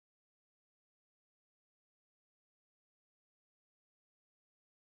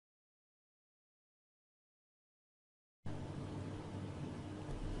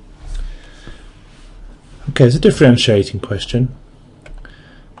Okay, it's a differentiating question.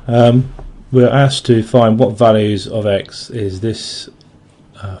 We're asked to find what values of x is this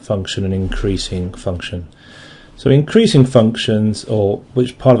function an increasing function. So increasing functions, or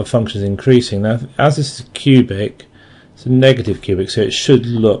which part of a function is increasing. Now, as this is cubic, it's a negative cubic, so it should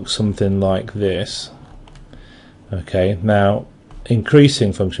look something like this. Okay, now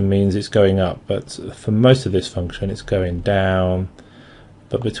increasing function means it's going up, but for most of this function it's going down.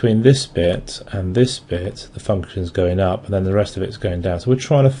 But between this bit and this bit, the function is going up, and then the rest of it's going down. So we're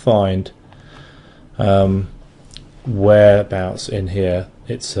trying to find whereabouts in here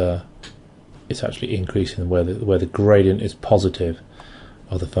it's actually increasing, where the gradient is positive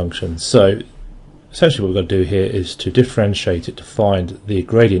of the function. So essentially what we've got to do here is to differentiate it to find the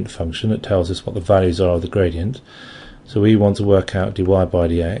gradient function that tells us what the values are of the gradient. So we want to work out dy by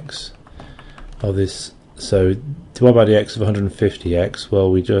dx of this. So dy by dx of 150x,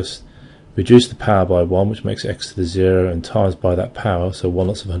 well, we just reduce the power by 1, which makes x to the 0, and times by that power, so 1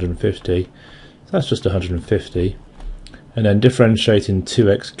 lots of 150. So that's just 150. And then differentiating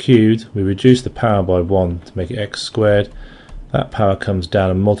 2x cubed, we reduce the power by 1 to make it x squared. That power comes down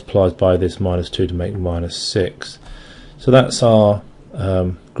and multiplies by this minus 2 to make minus 6. So that's our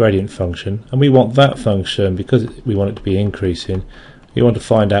gradient function, and we want that function, because we want it to be increasing, we want to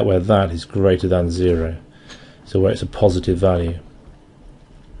find out where that is greater than 0, so where it's a positive value.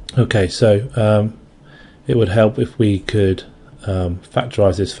 Okay, so it would help if we could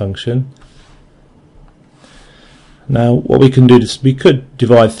factorize this function. Now what we can do is we could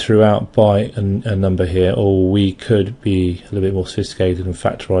divide throughout by a number here, or we could be a little bit more sophisticated and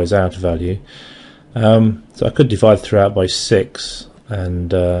factorize out a value. So I could divide throughout by 6,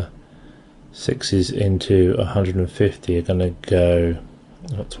 and 6 is into 150 are going to go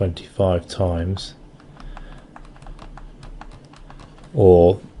 25 times,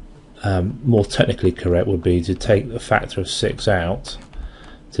 or more technically correct would be to take the factor of 6 out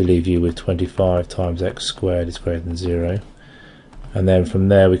to leave you with 25 times x squared is greater than 0, and then from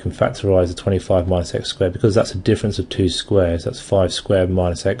there we can factorize the 25 minus x squared, because that's a difference of 2 squares. That's 5 squared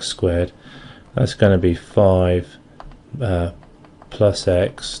minus x squared. That's going to be 5 plus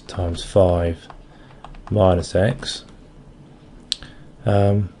x times 5 minus x,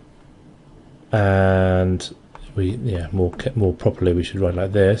 and more properly we should write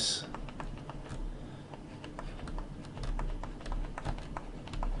like this.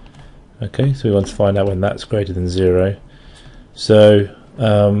 Okay, so we want to find out when that's greater than 0. So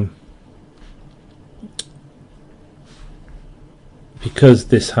because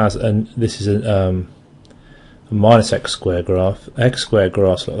this is a minus x squared graph, x squared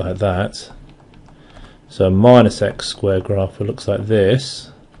graphs look like that. So a minus x squared graph looks like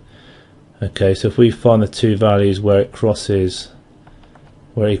this. Okay, so if we find the two values where it crosses,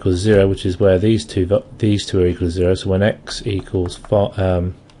 where it equals 0, which is where these two are equal to 0, so when x equals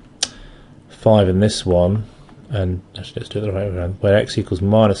 5 in this one, and actually let's do it the right way around, where x equals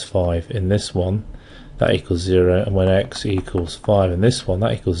minus 5 in this one, that equals 0, and when x equals 5 in this one,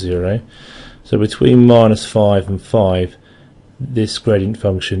 that equals 0. So between minus 5 and 5, this gradient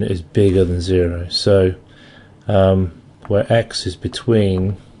function is bigger than 0. So where x is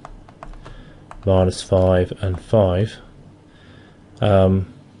between minus 5 and 5,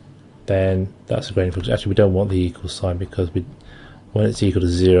 then that's a gradient function. Actually, we don't want the equal sign, because when it's equal to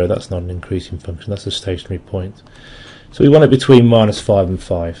 0, that's not an increasing function, that's a stationary point. So we want it between minus 5 and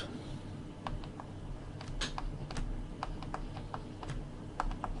 5.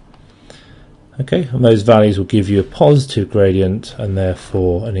 Okay, and those values will give you a positive gradient and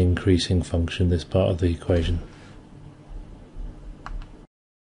therefore an increasing function, this part of the equation.